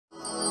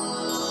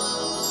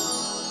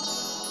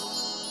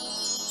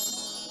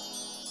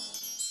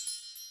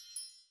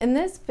In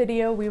this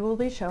video, we will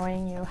be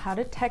showing you how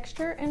to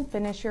texture and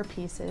finish your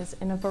pieces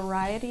in a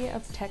variety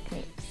of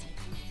techniques.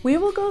 We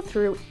will go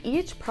through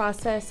each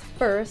process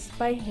first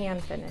by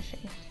hand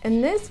finishing.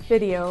 In this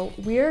video,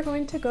 we are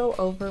going to go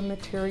over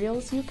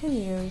materials you can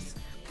use.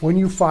 When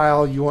you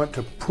file, you want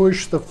to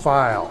push the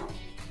file.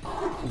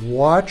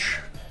 Watch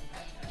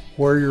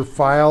where your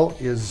file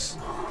is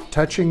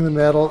touching the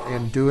metal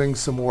and doing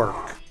some work.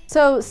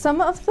 So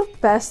some of the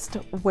best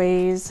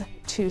ways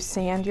to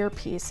sand your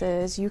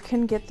pieces, you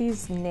can get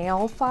these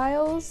nail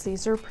files.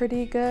 These are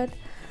pretty good.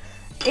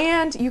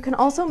 And you can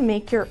also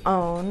make your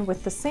own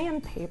with the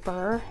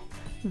sandpaper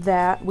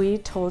that we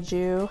told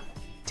you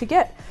to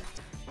get.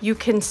 You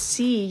can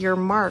see your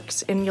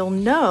marks and you'll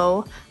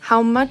know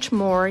how much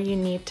more you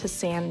need to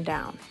sand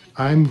down.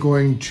 I'm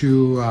going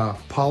to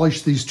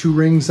polish these two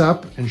rings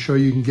up and show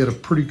you can get a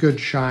pretty good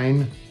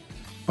shine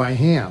by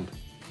hand.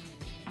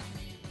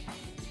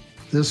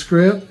 This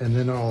grit, and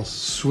then I'll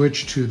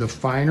switch to the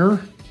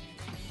finer,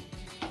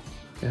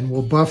 and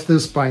we'll buff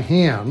this by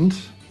hand.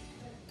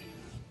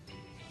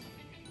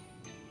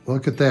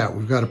 Look at that,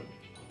 we've got a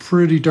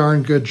pretty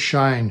darn good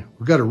shine.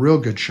 We've got a real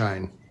good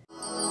shine.